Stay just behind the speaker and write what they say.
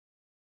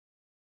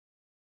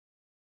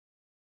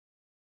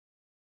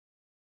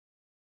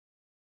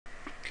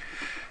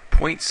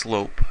point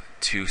slope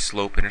to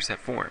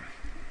slope-intercept form.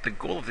 The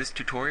goal of this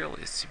tutorial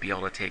is to be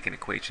able to take an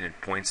equation in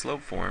point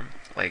slope form,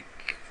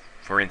 like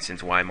for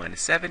instance y minus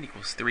 7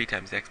 equals 3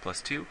 times x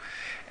plus 2,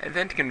 and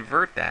then to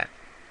convert that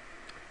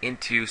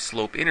into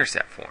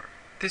slope-intercept form.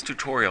 This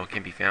tutorial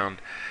can be found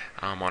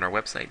on our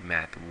website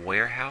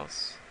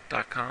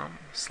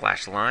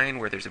mathwarehouse.com/line,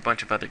 where there's a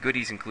bunch of other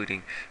goodies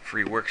including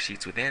free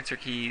worksheets with answer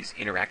keys,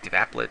 interactive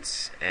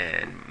applets,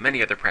 and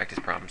many other practice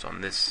problems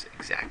on this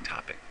exact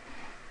topic.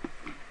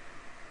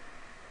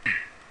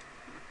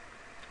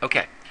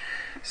 Okay,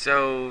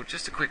 so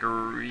just a quick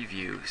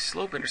review.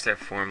 Slope-intercept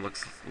form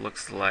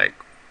looks like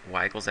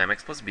y equals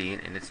mx plus b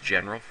in its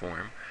general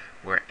form,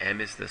 where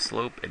m is the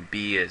slope and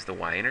b is the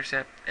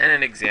y-intercept, and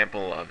an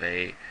example of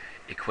a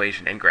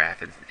equation and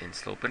graph in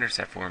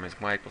slope-intercept form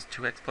is y equals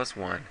 2x plus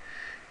 1,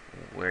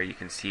 where you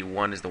can see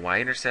 1 is the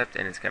y-intercept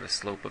and it's got a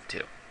slope of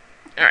 2.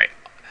 Alright,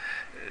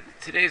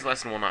 today's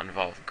lesson will not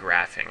involve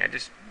graphing. I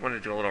just want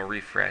to do a little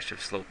refresh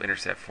of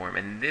slope-intercept form,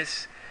 and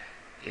this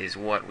is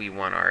what we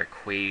want our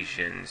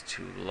equations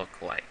to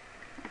look like.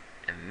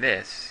 And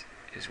this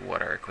is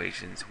what our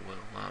equations will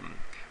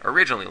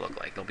originally look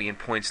like. They'll be in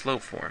point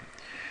slope form,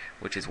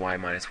 which is y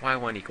minus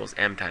y1 equals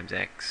m times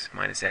x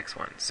minus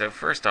x1. So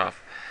first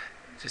off,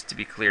 just to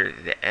be clear,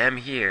 the m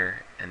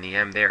here and the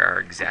m there are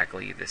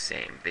exactly the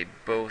same. They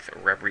both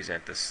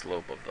represent the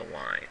slope of the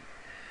line.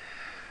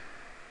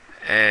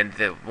 And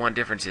the one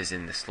difference is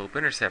in the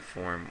slope-intercept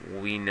form,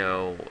 we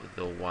know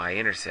the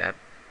y-intercept,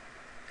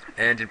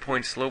 and in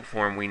point slope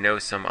form, we know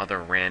some other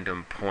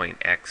random point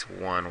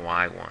x1,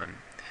 y1.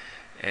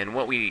 And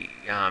what we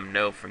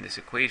know from this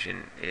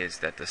equation is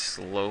that the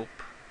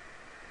slope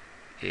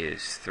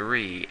is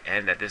 3,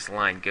 and that this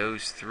line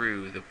goes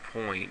through the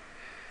point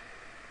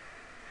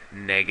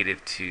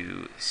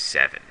 -2,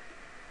 7.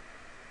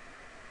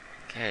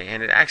 Okay,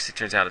 and it actually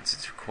turns out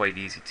it's quite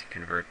easy to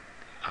convert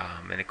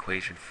an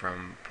equation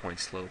from point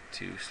slope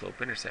to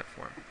slope-intercept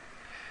form.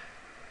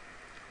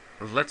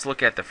 Let's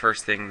look at the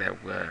first thing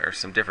that are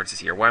some differences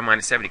here. Y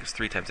minus 7 equals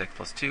 3 times x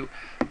plus 2.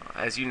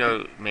 As you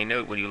may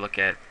note when you look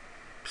at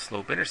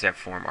slope-intercept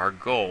form, our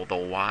goal, the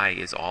y,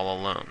 is all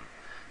alone.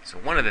 So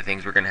one of the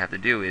things we're going to have to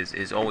do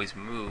is always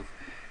move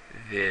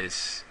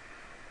this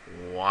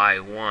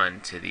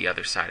y1 to the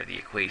other side of the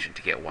equation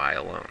to get y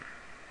alone.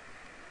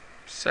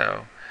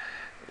 So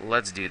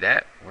let's do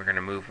that. We're going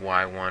to move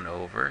y1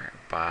 over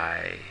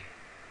by,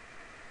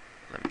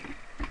 let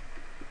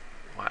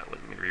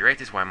me rewrite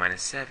this. Y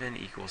minus 7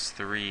 equals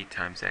 3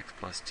 times x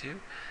plus 2.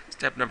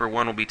 Step number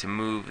 1 will be to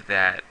move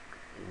that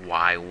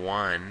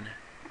y1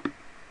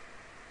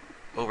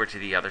 over to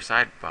the other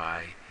side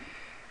by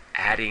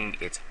adding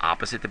its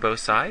opposite to both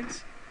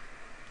sides.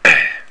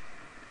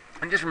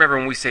 And just remember,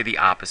 when we say the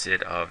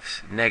opposite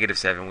of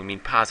 -7, we mean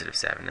positive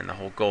 7. And the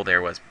whole goal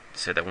there was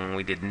so that when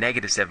we did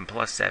 -7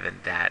 plus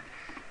 7, that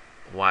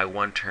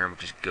y1 term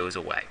just goes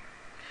away.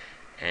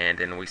 And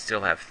then we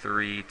still have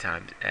 3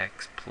 times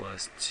x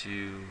plus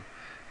 2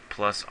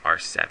 plus our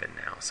 7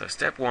 now. So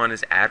step 1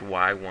 is add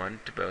y1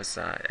 to both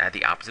sides, add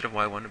the opposite of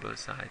y1 to both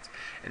sides.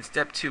 And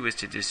step 2 is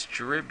to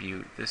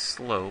distribute the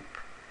slope,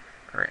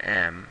 or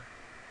m,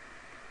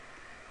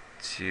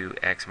 to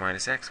x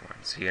minus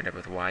x1. So you end up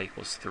with y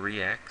equals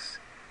 3x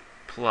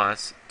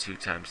plus 2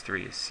 times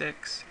 3 is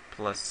 6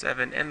 plus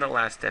 7. And the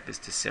last step is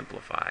to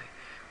simplify.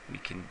 We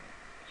can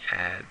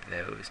add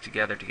those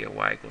together to get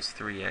y equals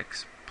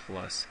 3x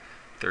plus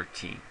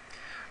 13.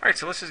 Alright,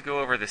 so let's just go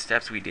over the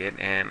steps we did,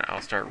 and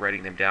I'll start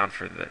writing them down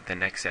for the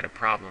next set of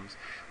problems.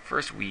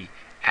 First, we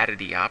added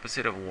the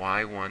opposite of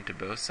y1 to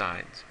both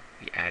sides.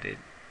 We added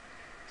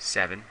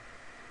 7.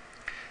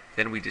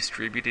 Then we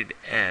distributed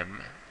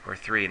m, or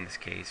 3 in this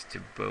case,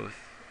 to both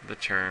the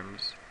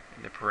terms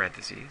in the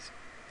parentheses,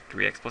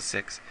 3x plus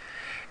 6.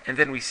 And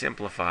then we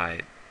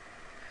simplified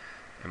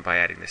by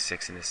adding the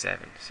 6 and the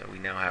 7. So we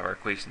now have our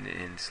equation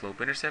in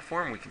slope-intercept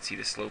form. We can see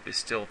the slope is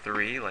still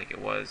 3, like it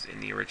was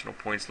in the original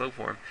point slope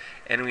form,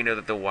 and we know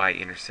that the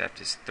y-intercept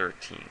is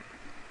 13.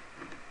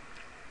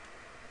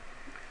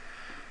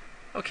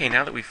 Okay,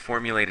 now that we've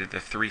formulated the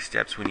 3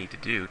 steps we need to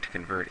do to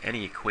convert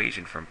any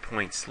equation from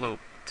point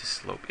slope to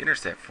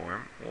slope-intercept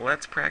form,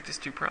 let's practice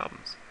 2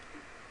 problems.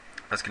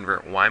 Let's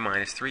convert y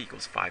minus 3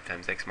 equals 5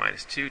 times x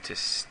minus 2 to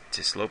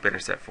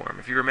slope-intercept form.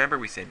 If you remember,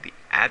 we said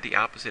add the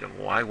opposite of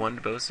y1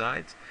 to both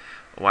sides.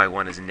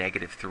 y1 is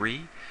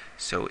 -3,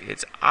 so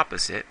its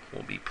opposite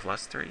will be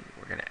plus 3.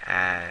 We're going to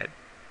add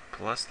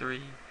plus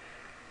 3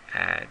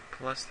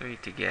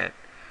 to get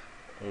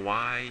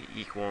y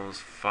equals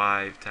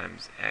 5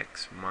 times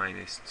x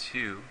minus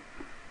 2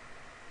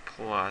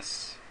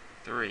 plus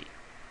 3.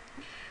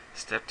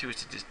 Step 2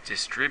 is to just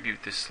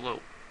distribute the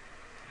slope,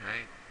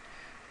 right?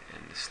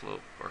 And the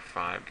slope, or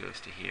 5, goes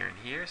to here and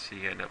here, so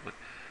you end up with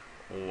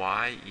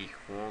y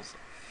equals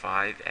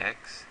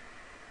 5x.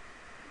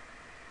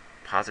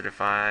 Positive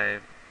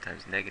 5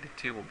 times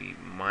 -2 will be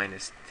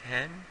minus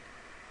 10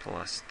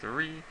 plus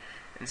 3.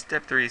 And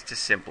step 3 is to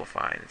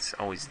simplify. And it's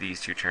always these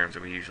 2 terms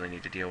that we usually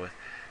need to deal with.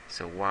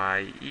 So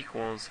y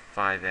equals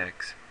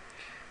 5x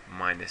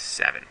minus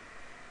 7.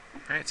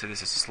 Alright, so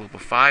this is a slope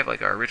of 5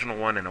 like our original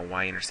one and a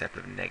y-intercept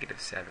of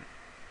negative 7.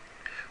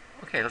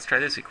 Okay, let's try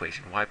this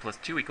equation. Y plus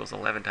 2 equals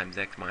 11 times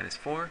x minus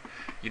 4.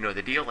 You know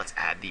the deal. Let's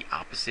add the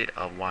opposite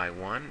of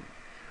y1.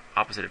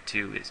 Opposite of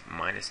 2 is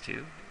minus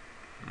 2.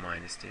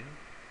 Minus 2.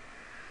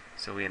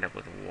 So we end up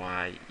with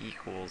y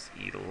equals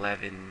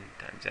 11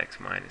 times x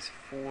minus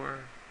 4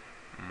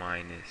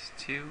 minus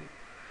 2.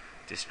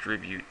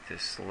 Distribute the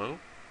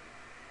slope.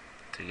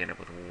 So you end up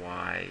with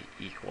y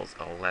equals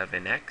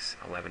 11x.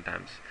 11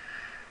 times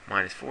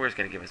minus 4 is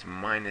going to give us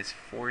minus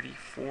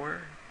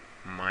 44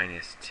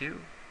 minus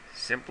 2.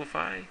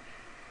 Simplify,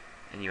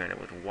 and you end up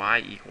with y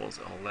equals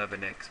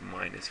 11x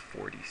minus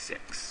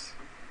 46.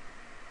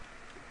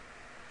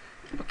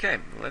 Okay,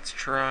 let's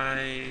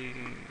try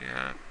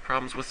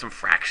problems with some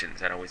fractions.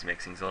 That always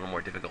makes things a little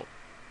more difficult.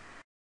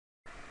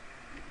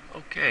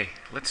 Okay,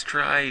 let's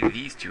try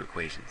these two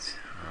equations.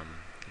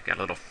 You've got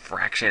a little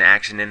fraction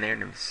action in there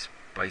to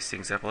spice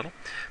things up a little,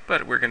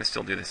 but we're going to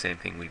still do the same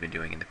thing we've been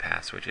doing in the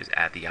past, which is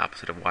add the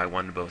opposite of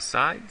y1 to both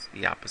sides.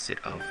 The opposite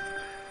of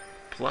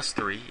plus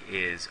 3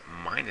 is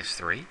minus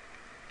 3.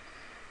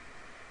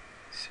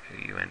 So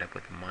you end up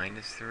with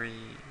minus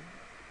 3,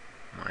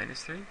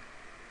 minus 3.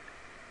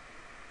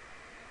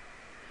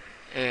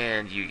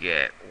 And you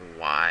get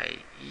y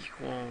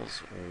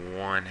equals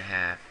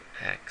 1/2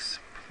 x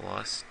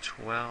plus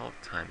 12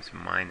 times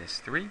minus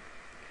 3.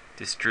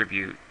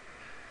 Distribute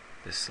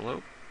the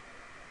slope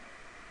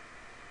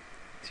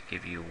to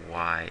give you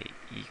y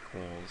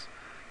equals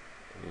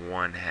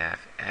 1/2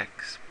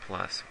 x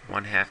plus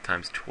 1/2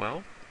 times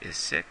 12 is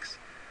 6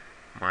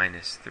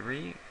 minus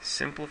 3.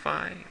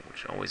 Simplify,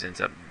 which always ends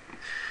up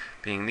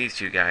being these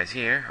two guys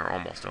here, or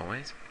almost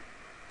always,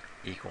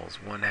 equals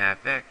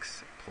 1/2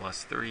 x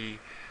plus 3.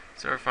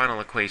 So our final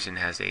equation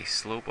has a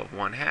slope of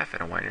 1/2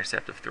 and a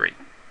y-intercept of 3.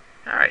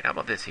 Alright, how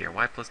about this here?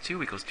 Y plus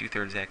 2 equals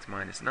 2/3 x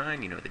minus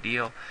 9. You know the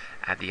deal.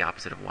 Add the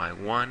opposite of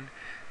y1.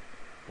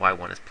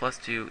 y1 is plus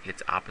 2.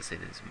 Its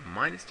opposite is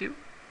minus 2.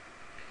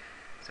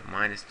 So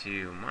minus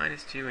 2,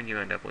 minus 2, and you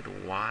end up with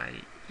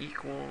y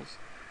equals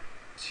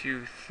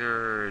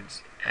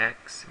 2/3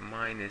 x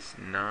minus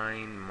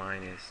 9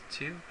 minus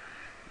 2.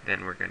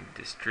 Then we're going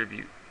to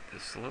distribute the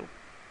slope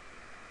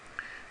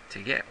to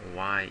get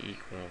y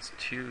equals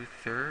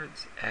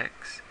 2/3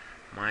 x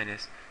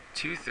minus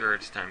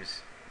 2/3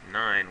 times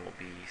 9 will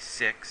be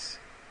 6.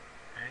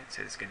 Alright,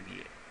 so it's going to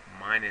be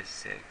minus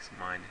 6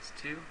 minus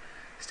 2.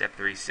 Step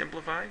 3,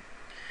 simplify.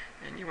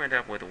 And you end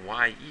up with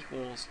y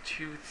equals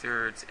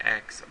 2/3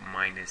 x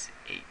minus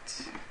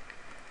 8.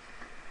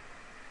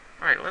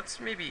 Alright, let's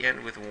maybe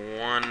end with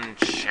one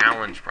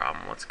challenge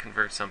problem. Let's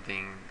convert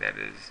something that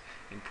is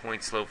in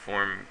point-slope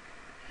form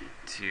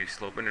to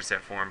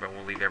slope-intercept form, but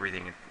we'll leave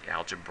everything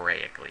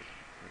algebraically,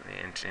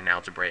 in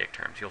algebraic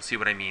terms. You'll see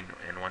what I mean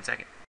in 1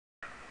 second.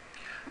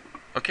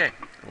 Okay,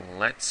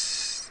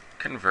 let's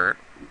convert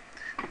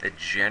the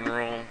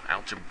general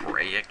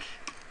algebraic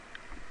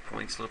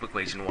point-slope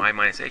equation y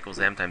minus a equals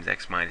m times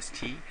x minus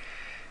t.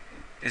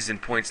 This is in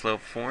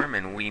point-slope form,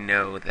 and we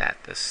know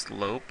that the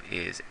slope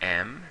is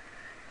m,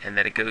 and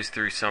that it goes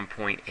through some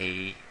point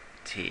a,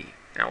 t.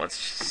 Now let's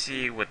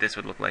see what this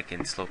would look like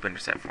in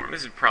slope-intercept form.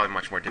 This is probably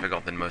much more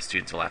difficult than most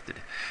students will have to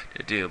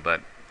do,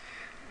 but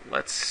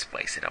let's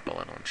spice it up a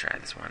little and try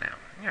this one out.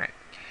 Alright,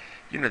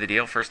 you know the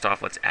deal. First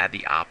off, let's add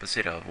the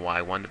opposite of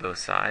y1 to both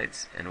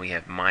sides, and we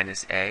have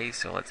minus a,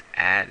 so let's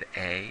add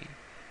a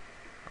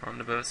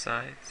onto both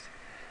sides,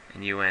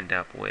 and you end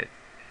up with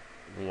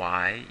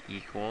y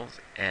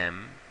equals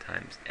m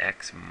times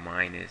x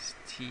minus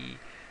t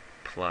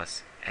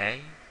plus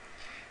a.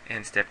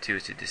 And step 2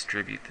 is to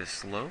distribute the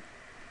slope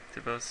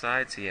to both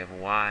sides. So you have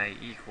y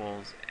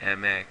equals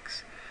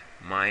mx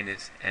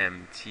minus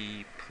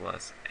mt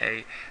plus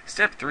a.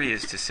 Step 3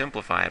 is to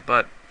simplify it,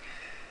 but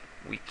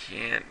we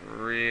can't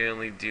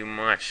really do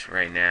much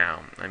right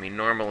now. I mean,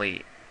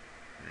 normally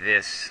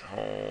this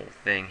whole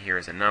thing here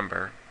is a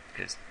number,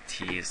 because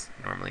t is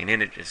normally an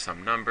integer,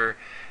 some number,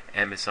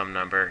 m is some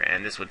number,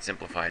 and this would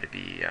simplify to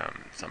be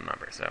some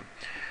number. So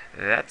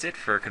that's it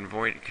for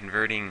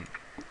converting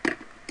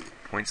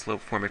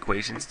point-slope form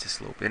equations to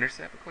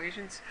slope-intercept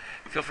equations.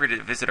 Feel free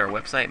to visit our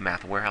website,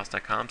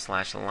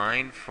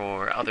 mathwarehouse.com/align,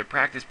 for other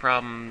practice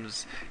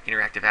problems,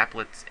 interactive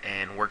applets,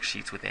 and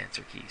worksheets with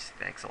answer keys.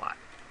 Thanks a lot.